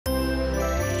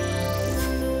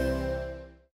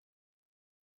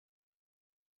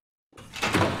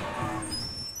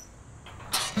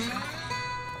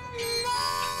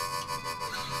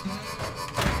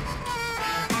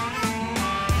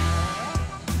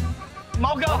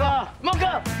毛哥，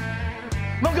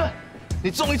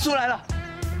你终于出来了！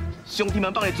兄弟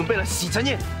们帮你准备了洗尘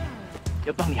宴，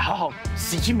要帮你好好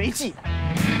洗去霉气。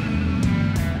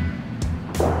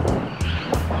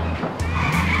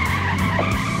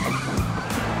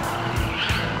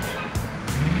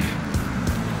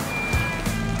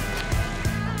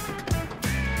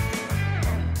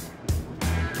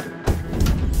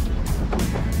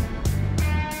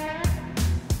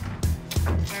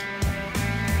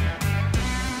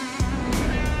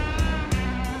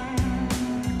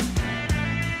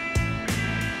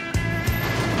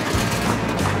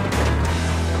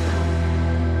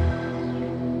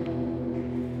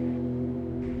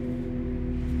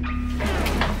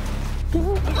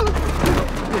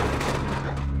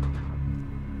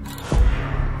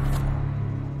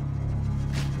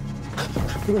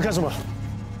 你们干什么？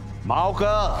毛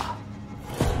哥，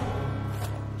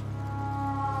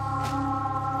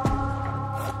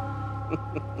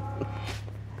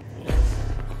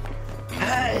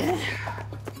哎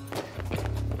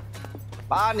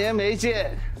，8年没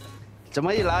见，怎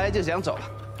么一来就想走了？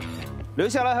留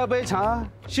下来喝杯茶，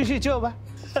叙叙旧吧。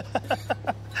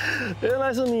原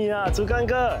来是你啊，竹竿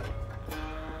哥！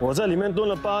我在里面蹲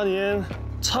了8年，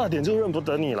差点就认不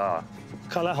得你了。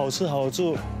看来好吃好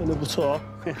住，真的不错哦。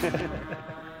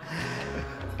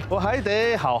我还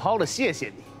得好好的谢谢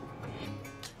你，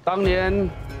当年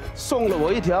送了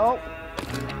我一条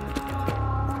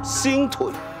新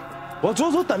腿，我足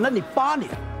足等了你8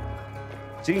年，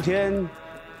今天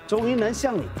终于能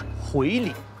向你回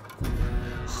礼。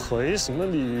回什么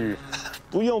礼？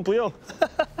不用不用。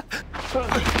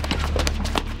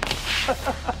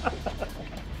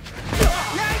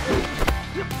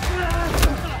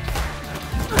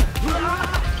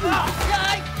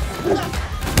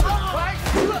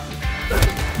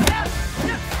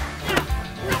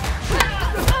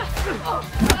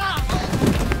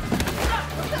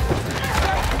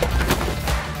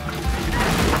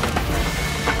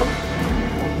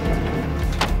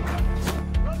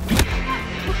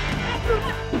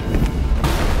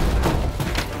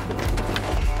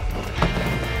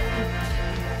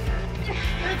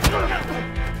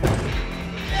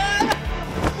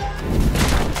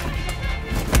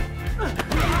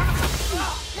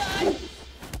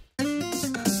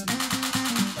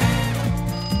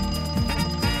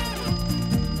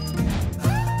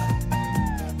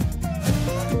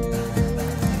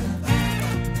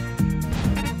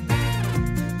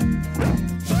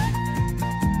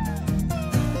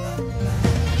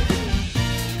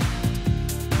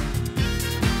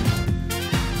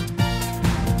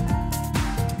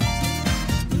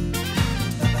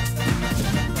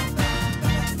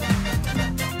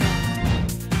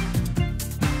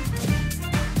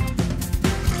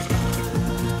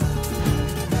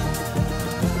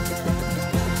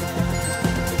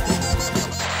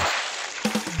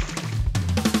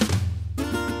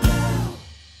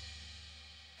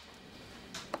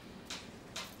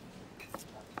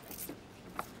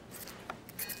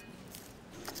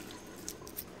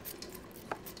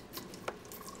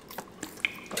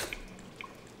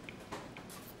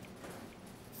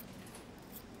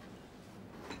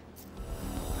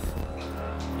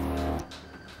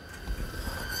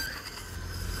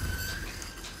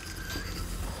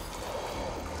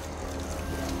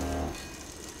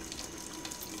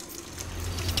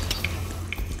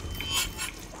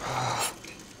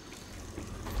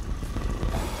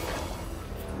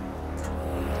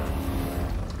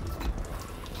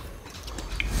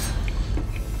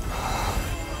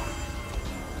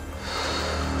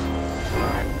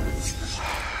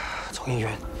议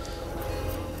员，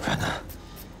人呢？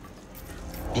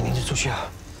明天就出去啊！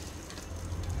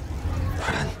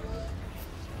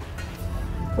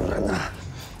人呢？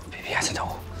皮皮还在等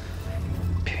我。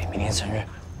皮皮明天生日，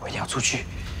我一定要出去。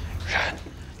人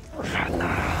呢？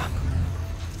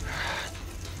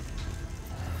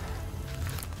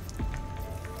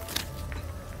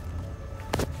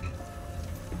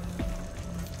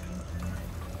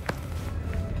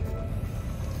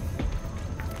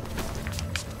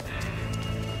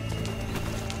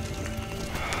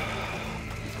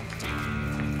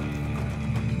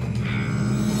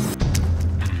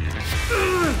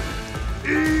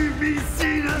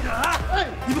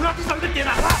你不看地上有个点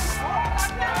啊！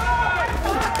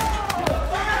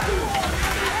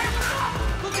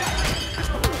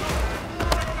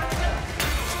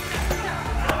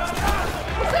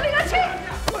这里的请，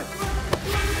不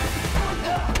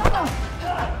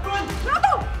要动！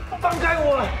放开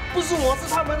我！不是我，是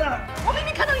他们的。我明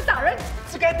明看到你打人。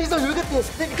这个地上有一个点，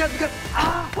你看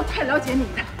啊！我太了解你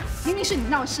了，明明是你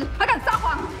闹事，还敢撒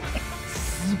谎！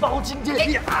死自暴今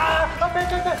天啊！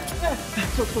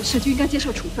做错事就应该接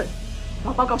受处分，我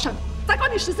要报告上头，再关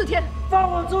你14天。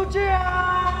放我出去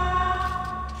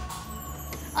啊！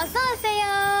 어서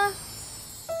오세요.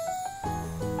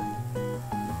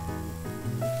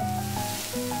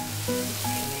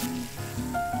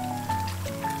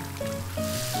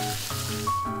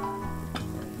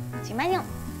 잠깐만요.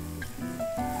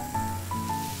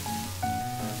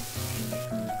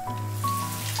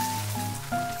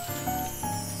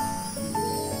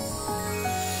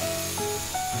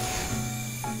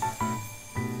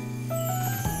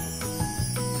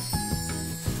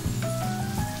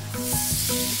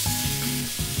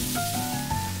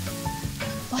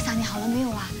我想你好了没有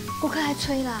啊？顾客还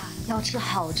催了。要吃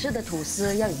好吃的吐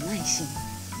司要有耐心。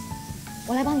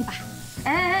我来帮你吧。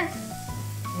哎，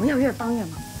不要越帮越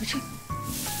忙，回去。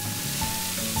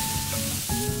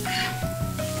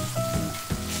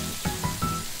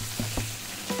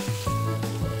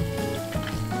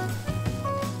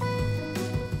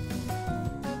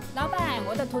老板，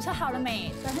我的吐司好了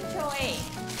没？等很久哎。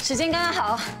时间刚刚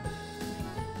好。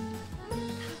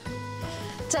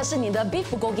这是你的 beef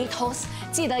bulgogi toast，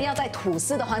 记得要在吐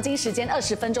司的黄金时间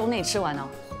20分钟内吃完哦。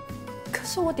可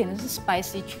是我点的是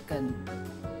spicy chicken。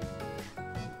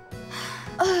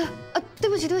对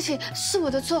不起，是我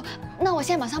的错。那我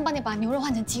现在马上帮你把牛肉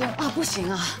换成鸡肉。啊，不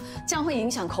行啊，这样会影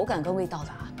响口感跟味道的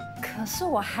啊。可是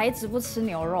我孩子不吃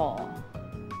牛肉。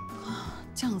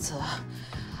这样子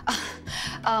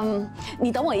啊，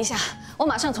你等我一下，我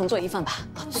马上重做一份吧。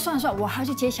算了，我还要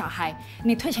去接小孩，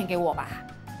你退钱给我吧。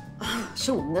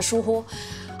是我们的疏忽，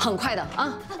很快的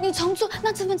啊。你重做，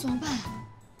那这份怎么办？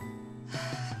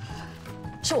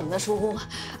是我们的疏忽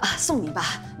啊，送你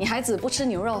吧。你孩子不吃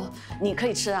牛肉，你可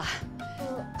以吃啊。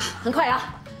很快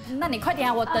啊。那你快点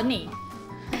啊，我等你。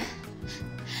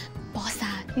boss 啊，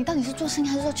你到底是做生意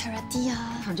还是做 charity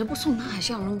啊？反正不送他还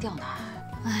是要扔掉的。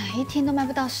哎，一天都卖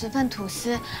不到10份吐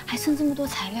司，还剩这么多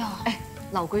材料。哎，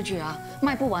老规矩啊，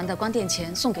卖不完的关店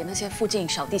前送给那些附近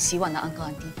扫地洗碗的安哥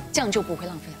安弟，这样就不会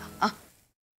浪费了啊。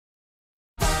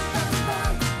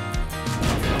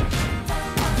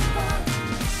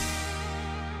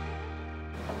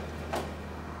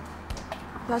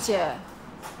表姐，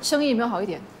生意有没有好一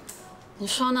点？你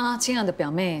说呢，亲爱的表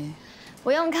妹？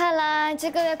不用看啦，这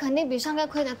个月肯定比上个月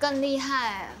亏得更厉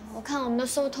害。我看我们的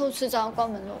收透迟早要关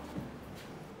门喽。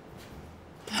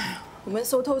我们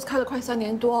收透开了快3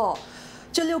年多，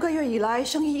这6个月以来，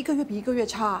生意一个月比一个月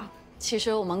差。其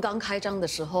实我们刚开张的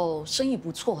时候生意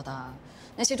不错的，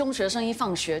那些中学生一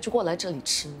放学就过来这里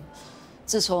吃。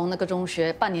自从那个中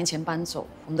学半年前搬走，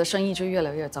我们的生意就越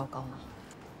来越糟糕了。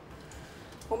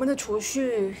我们的储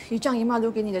蓄、姨丈姨妈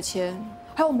留给你的钱，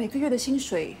还有每个月的薪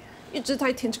水，一直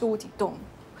在填这个无底洞。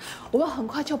我们很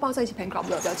快就抱在一起 bankrupt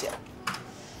了，表姐。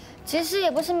其实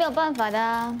也不是没有办法的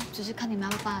啊，只是看你们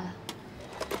要罢了。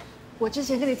我之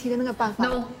前跟你提的那个办法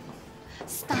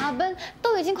 ，No，stubborn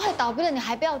都已经快倒闭了，你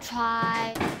还不要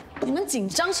try？ 你们紧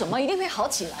张什么？一定会好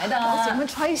起来的。姐们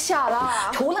try 一下啦。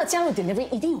除了加入 delivery，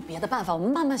 一定有别的办法，我们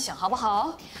慢慢想，好不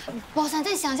好boss，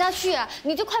再想下去啊，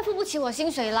你就快付不起我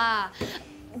薪水啦。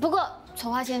不过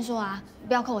丑话先说啊，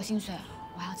不要扣我薪水，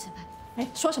我还要吃饭。哎，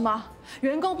说什么？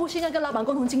员工不是应该跟老板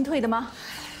共同进退的吗？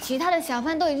其他的小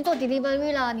贩都已经做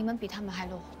delivery 了，你们比他们还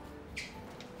落后。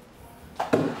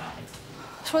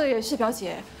说的也是，表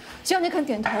姐，只要你肯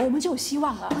点头，我们就有希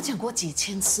望了。我讲过几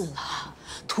千次了，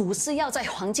吐司要在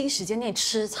黄金时间内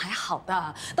吃才好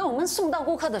的。当我们送到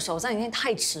顾客的手上，已经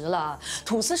太迟了，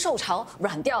吐司受潮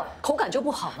软掉，口感就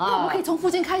不好了。那我们可以从附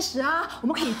近开始啊，我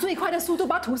们可以以最快的速度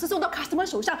把吐司送到 customer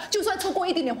手上，就算错过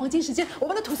一点点黄金时间，我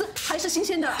们的吐司还是新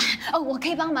鲜的。哦，我可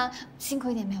以帮忙，辛苦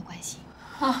一点没有关系。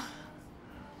啊，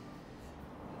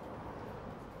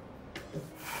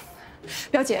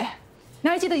表姐。你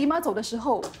还记得姨妈走的时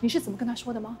候，你是怎么跟她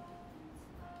说的吗？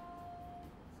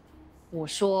我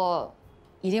说，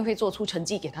一定会做出成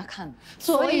绩给她看。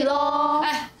所以咯，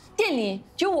哎，店里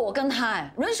就我跟她，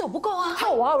人手不够啊。还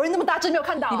有我啊，我人那么大，真没有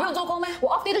看到。你不用做工吗？我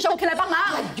off day 的时候我可以来帮忙。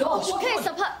哎呦，我可以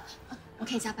support， 我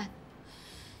可以加班。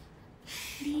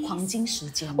黄金时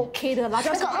间 OK 的啦，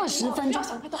那个20分钟。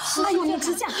哎呦，你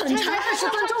指甲很长，20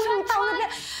分钟就到那边。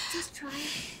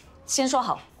先说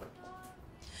好。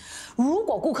如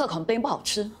果顾客complain不好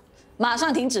吃，马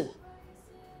上停止。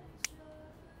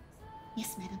Yes,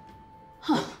 madam。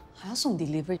哼，还要送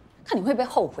delivery， 看你会不会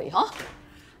后悔啊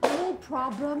 ？No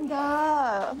problem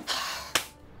的。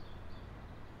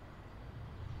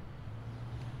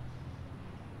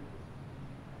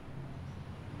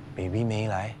baby 没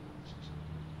来，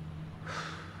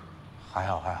还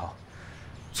好，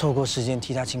错过时间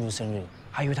替他庆祝生日，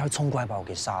还以为他会冲过来把我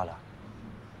给杀了。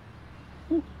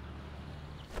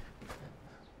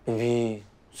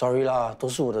，baby，sorry 啦，都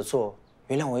是我的错，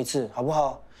原谅我一次好不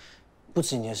好？不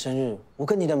止你的生日，我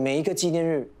跟你的每一个纪念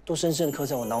日都深深刻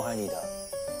在我脑海里的。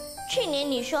去年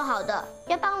你说好的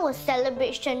要帮我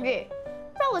celebrate 生日，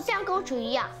让我像公主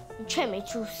一样，你却没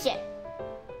出现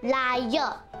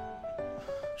，liar！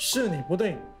是你不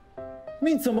对，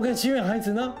你怎么可以欺骗孩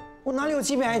子呢？我哪里有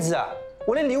欺骗孩子啊？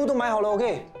我连礼物都买好了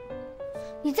 ，OK？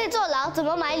 你在坐牢，怎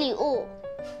么买礼物？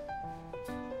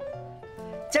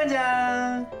江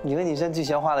江，你和女生最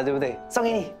喜欢花了，对不对？送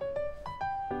给你。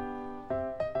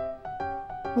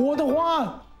我的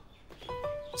花，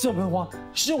这盆花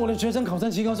是我的学生考上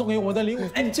期高送给我的礼物。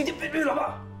哎，你今天别老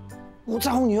爸，我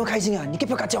在哄女儿开心啊，你可以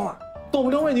不要跟她讲啊。懂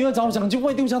得为女儿着想，就不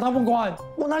会丢下她不管。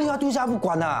我哪里要丢下不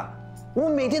管啊？我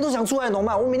每天都想出来懂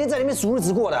吗？我每天在里面数日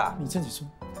子过的。你自己说，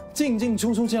进进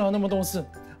出出见了那么多次，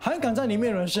还敢在里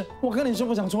面惹事？我跟你说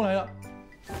不想出来了。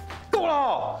够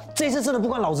了，这次真的不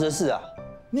关老子的事啊！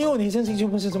你有你真心就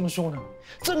不是这么说的。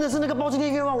真的是那个包青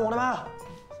天冤枉我的吗？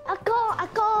阿公，阿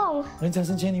公，人家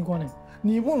是监狱官呢，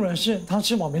你不惹事，他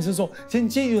吃饱没事做，先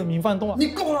监狱的米饭多。你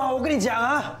够了，我跟你讲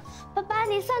啊！爸爸，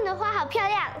你送的花好漂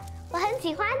亮，我很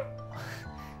喜欢。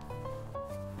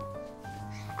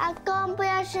阿公，不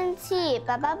要生气，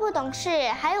爸爸不懂事，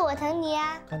还有我疼你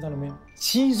啊。看到了没有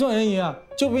？7岁而已啊，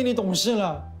就比你懂事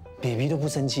了。baby 都不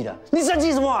生气了，你生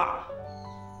气什么啊？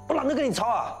我懒得跟你吵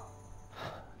啊。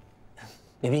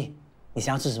baby， 你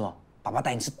想要吃什么？爸爸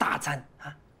带你吃大餐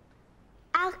啊！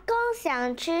阿公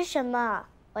想吃什么，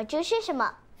我就吃什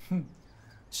么。哼，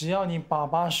只要你爸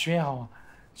爸学好啊，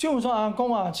就算阿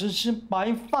公啊只吃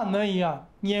白饭而已啊，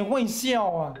也会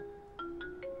笑啊。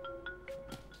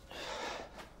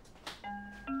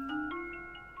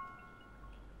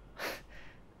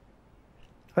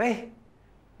喂，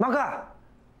猫哥，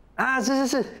啊，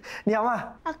是，你好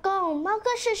吗？阿公，猫哥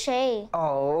是谁？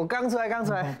哦，我刚出来。爸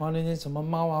爸那些什么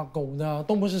猫啊狗的啊，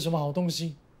都不是什么好东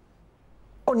西。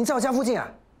哦，你在我家附近啊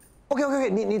 ？OK，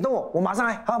 你等我，我马上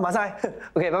来，好，马上来。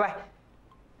OK， 拜拜。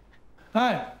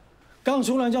哎，刚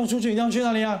出来就要出去，你要去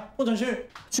哪里啊？不准去！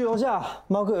去楼下，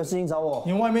猫哥有事情找我。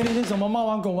你外面那些什么猫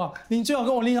啊狗啊，你最好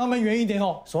跟我离他们远一点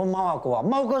哦。什么猫啊狗啊？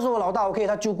猫哥是我老大 ，OK，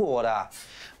 他救过我的啊。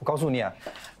我告诉你啊，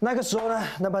那个时候呢，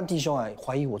那帮弟兄啊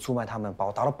怀疑我出卖他们，把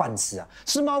我打到半死啊。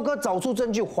是猫哥找出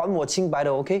证据还我清白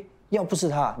的 ，OK？ 要不是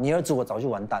他，你儿子我早就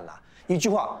完蛋了。一句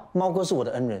话，猫哥是我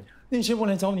的恩人。那些不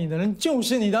来找你的人就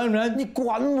是你的恩人，你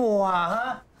管我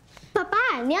啊？爸爸，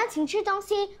你要请吃东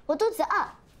西，我肚子饿。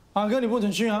阿哥，你不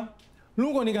准去啊！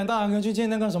如果你敢带阿哥去见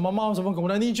那个什么猫什么狗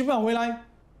的，你就不要回来。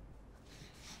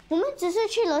我们只是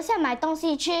去楼下买东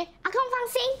西吃，阿公放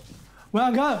心。喂，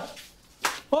阿哥，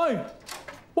喂，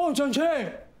不准去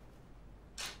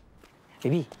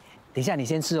 ！baby， 等一下你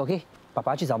先吃 ，OK？ 爸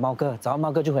爸去找猫哥，找完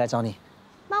猫哥就回来找你。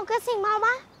猫哥姓猫吗？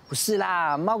不是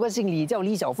啦，猫哥姓李，叫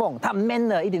李小凤，他很 man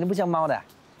的，一点都不像猫的。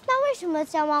那为什么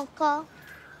叫猫哥？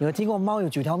你有听过猫有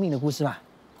9条命的故事吗？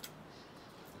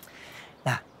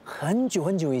那很久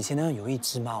以前呢，有一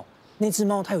只猫，那只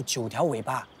猫它有9条尾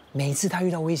巴，每次它遇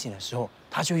到危险的时候，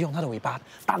它就会用它的尾巴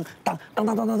当，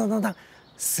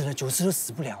死了9次都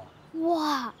死不了。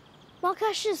哇，猫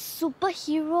哥是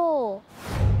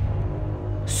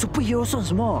superhero。superhero 算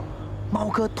什么？猫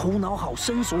哥头脑好，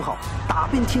身手好，打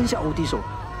遍天下无敌手，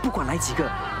不管来几个，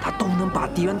他都能把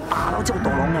敌人打到叫抖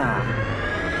龙啊！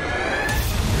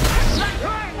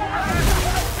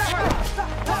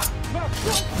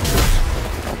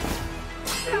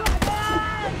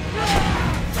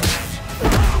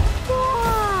哇，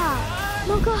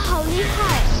猫哥好厉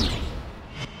害！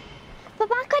爸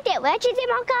爸，快点，我要去见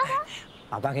猫哥。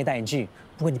爸爸可以带你去，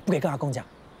不过你不可以跟阿公讲。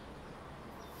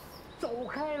走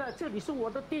开了，这里是我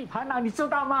的地盘啊，你知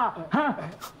道吗？哈，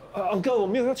阿哥，我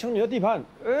没有要抢你的地盘，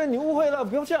你误会了，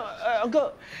不要这样。阿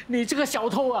哥，你这个小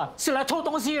偷啊，是来偷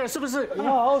东西的，是不是？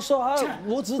好好说啊，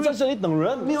我只是在这里等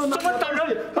人，没有怎么等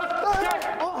人？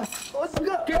我这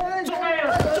个，走开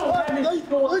了，走开！你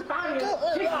我打你！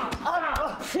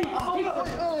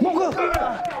猫哥，小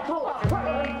偷啊！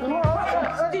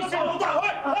地下楼大会，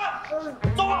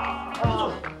走啊！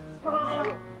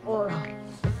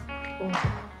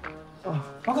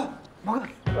毛哥，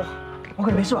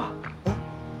你没事吧？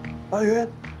阿元，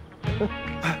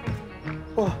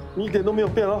哇，你一点都没有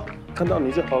变哦，看到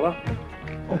你就好了。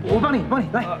我帮你，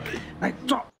来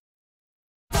抓。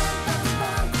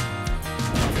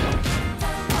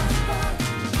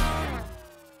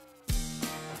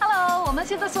Hello， 我们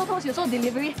现在收偷有做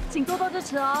delivery， 请多多支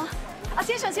持哦。啊，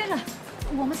先生，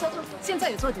我们收偷现在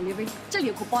有做 delivery， 这里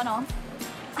有 coupon 哦。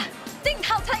啊，订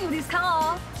套餐有 discount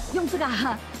哦，用这个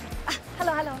啊。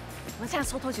Hello， 我们现在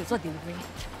收偷有做 delivery。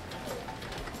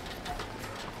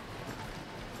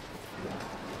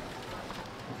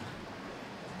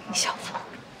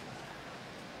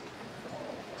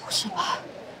不是吧？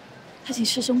他已经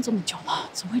失踪这么久了，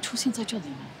怎么会出现在这里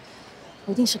呢？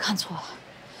我一定是看错了。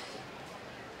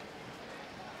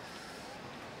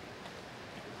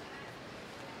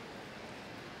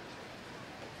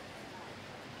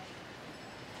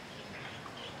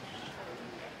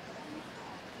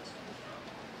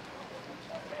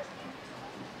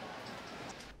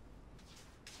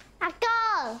阿公，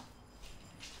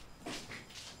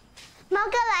毛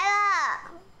哥来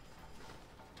了。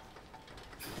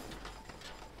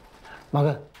毛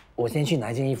哥，我先去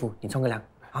拿一件衣服，你冲个凉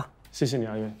啊。谢谢你，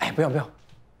阿元。哎，不用不用。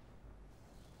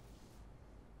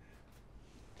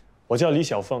我叫李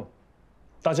小凤，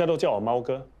大家都叫我猫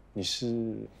哥。你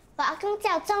是？我阿公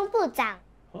叫钟部长。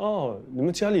哦，你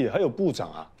们家里还有部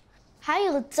长啊？还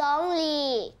有总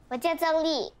理，我叫总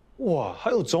理。哇，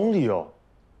还有总理哦。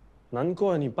难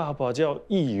怪你爸爸叫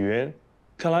议员，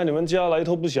看来你们家来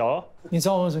头不小啊。你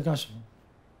找我儿子干什么？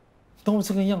都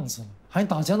这个样子了，还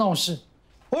打架闹事？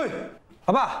喂，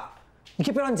老爸，你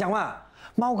可以不要乱讲嘛。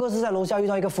猫哥是在楼下遇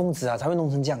到一个疯子啊，才会弄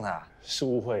成这样的啊。是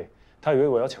误会，他以为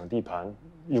我要抢地盘，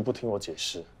又不听我解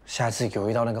释。下次给我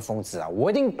遇到那个疯子啊，我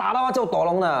一定打到他叫斗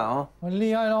龙的啊！很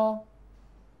厉害喽。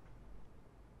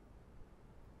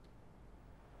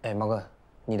哎，猫哥，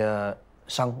你的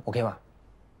伤 OK 吗？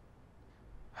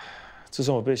自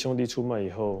从我被兄弟出卖以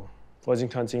后，我已经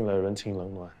看尽了人情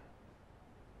冷暖。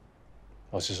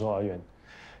老实说，阿元，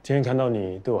今天看到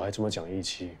你对我还这么讲义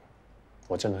气，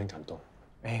我真的很感动。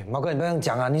哎，毛哥，你不要这样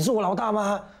讲啊！你是我老大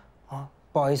吗？啊，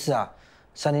不好意思啊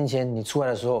，3年前你出来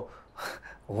的时候，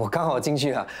我刚好进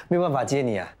去了，没有办法接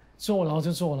你啊。坐牢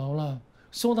就坐牢了，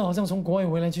说的好像从国外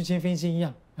回来去接飞机一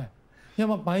样。哎，要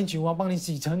么白酒啊，帮你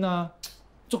洗尘啊，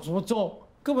做什么做？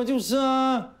根本就是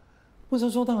啊！不是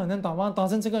说他很难打吗？打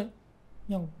成这个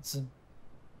样子。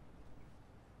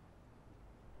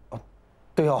哦，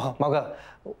对哦，毛哥，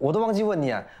我都忘记问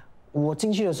你啊，我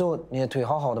进去的时候你的腿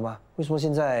好好的吗？为什么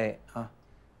现在啊？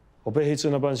我被黑市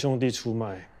那帮兄弟出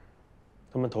卖，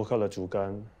他们投靠了竹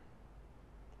竿，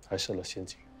还设了陷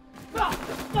阱。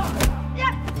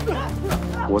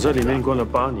我在里面关了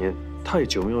8年，太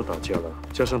久没有打架了，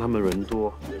加上他们人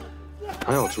多，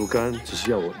还好竹竿只是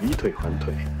要我以腿还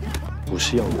腿，不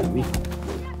是要我命。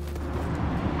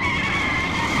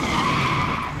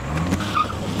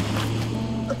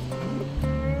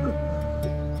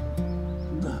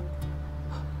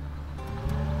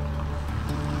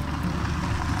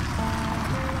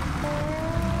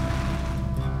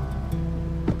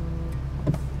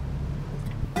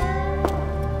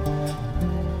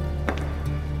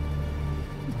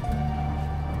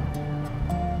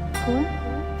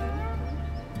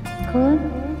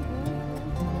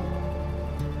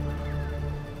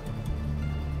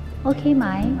OK ไห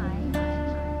ม？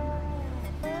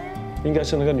应该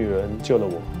是那个女人救了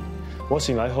我。我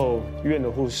醒来后，医院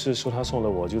的护士说她送了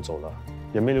我就走了，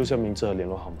也没留下名字和联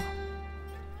络号码。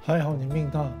还好你命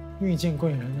大，遇见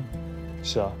贵人了。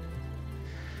是啊，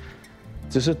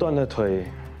只是断了腿，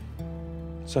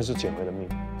算是捡回了命。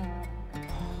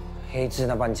黑痣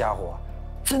那帮家伙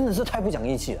真的是太不讲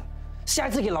义气了，下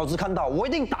一次给老子看到，我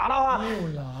一定打到他。又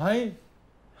来，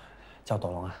叫斗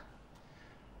龙啊！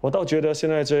我倒觉得现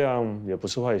在这样也不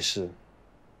是坏事。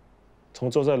从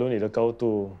坐在轮椅的高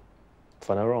度，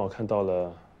反而让我看到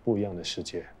了不一样的世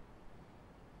界。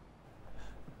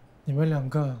你们2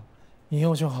个以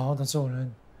后就好好的做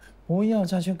人，不要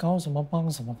再去搞什么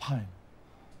帮什么派。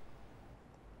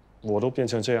我都变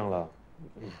成这样了，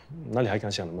哪里还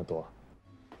敢想那么多啊？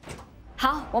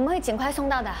好，我们会尽快送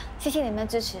到的，谢谢你们的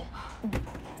支持。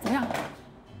怎么样？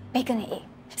没跟你赢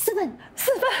4分，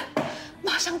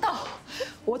马上到。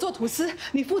我做吐司，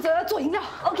你负责做饮料。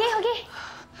OK。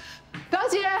表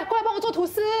姐，过来帮我做吐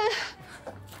司。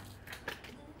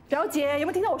表姐，有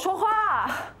没有听到我说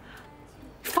话？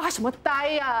发什么呆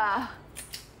呀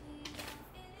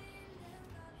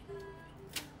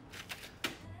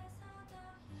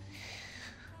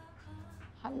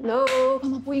？Hello， 干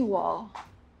嘛不应我？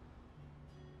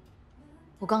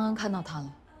我刚刚看到他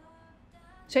了，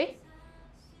谁？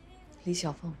李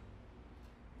小凤。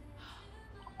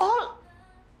哦。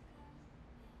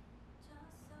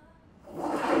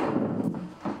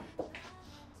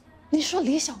你说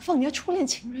李小凤，你的初恋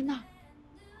情人啊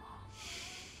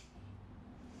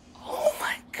 ？Oh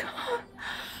my god！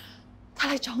 他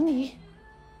来找你？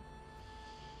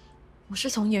我是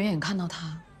从远远看到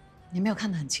他，你没有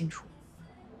看得很清楚。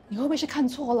你会不会是看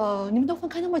错了？你们都分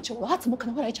开那么久了，他怎么可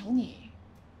能会来找你？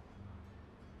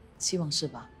希望是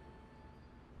吧？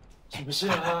是不是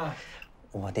啊？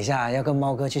我等一下要跟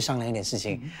猫哥去商量一点事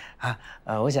情啊，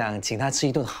我想请他吃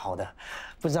一顿好的，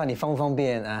不知道你方不方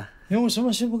便啊？有什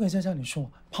么事不可以在家里说，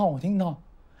怕我听到。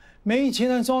没钱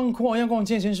的装阔，要跟我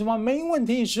借钱10万，没问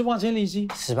题，18千利息。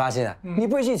18千啊？你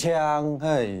不会去抢？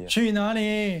哎呀，去哪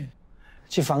里？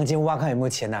去房间挖看有没有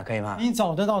钱啊，可以吗？你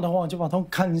找得到的话，我就把头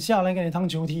砍下来给你当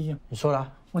球踢。你说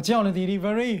了，我叫了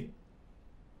delivery。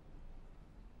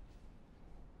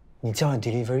你叫了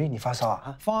delivery， 你发烧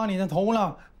啊？发你的头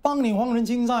了，帮你还人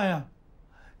情债啊！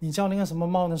你叫那个什么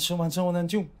猫呢，吃完之后呢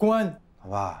就滚，好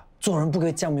不好？做人不可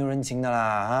以这样没有人情的啦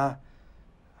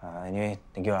啊！Anyway，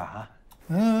 thank you 啦啊。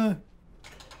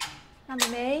那妹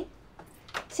妹，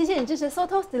谢谢你支持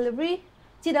Soto's Delivery，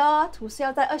 记得哦，吐司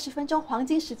要在20分钟黄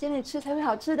金时间内吃才会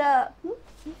好吃的。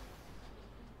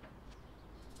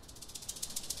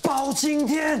包青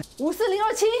天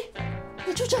54027，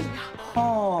你住这里啊？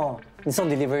哦，你送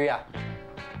delivery 啊？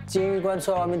监狱官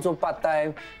出来外面做八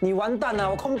呆，你完蛋了，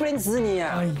我 complain 死你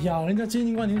啊！哎呀，人家监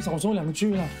狱官你少说2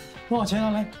句了，多少钱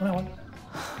啊？来，我来还。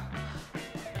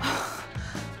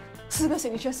4个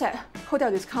signature set， 扣掉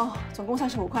discount， 总共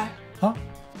35块。啊？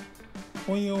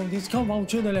我有 discount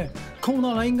voucher的嘞，扣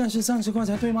到来应该是30块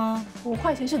才对吗5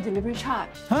块钱是 delivery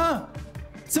charge。啊？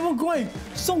这么贵？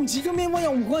送几个面包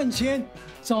要5块钱？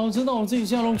早知道我自己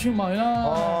下楼去买啦。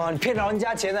哦，你骗老人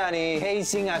家钱啊！你黑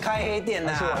心啊，开黑店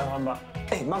啊！还是我来还吧。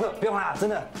哎，毛哥不用啦，真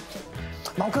的。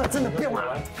毛哥真的不用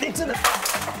啦，你真的。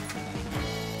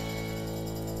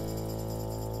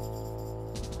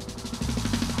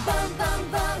棒棒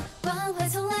棒，关怀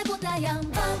从来不那样。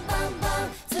棒棒棒，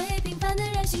最平凡的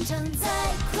人心常在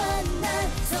困难，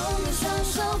总有双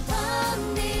手帮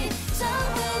你找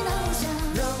回老家，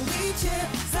让一切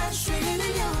在岁月里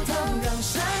流淌，让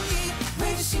善意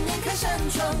为着信念开扇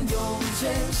窗，用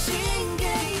真心给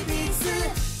彼此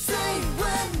最温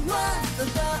暖的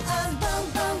答案。棒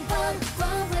棒棒，关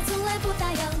怀从来不打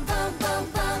烊。棒棒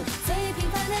棒，最平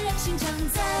凡的人心常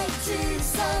在沮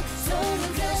丧，总有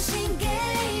颗心给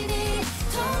你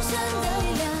同生的力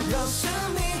量，让生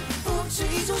命不止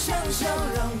一种想象，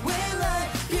让未来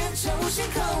变成无限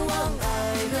渴望，爱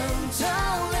能照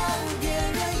亮，别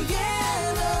人也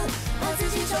能把自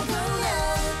己照更亮。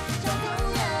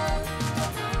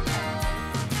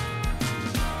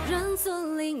人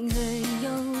总灵很有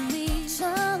力，成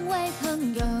为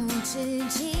朋友知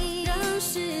己，让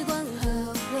时光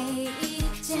和回忆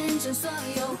见证所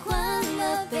有欢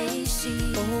乐悲喜，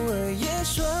偶尔也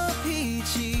说脾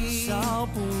气，少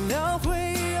不了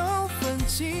会有分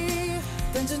歧，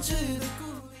但真挚的故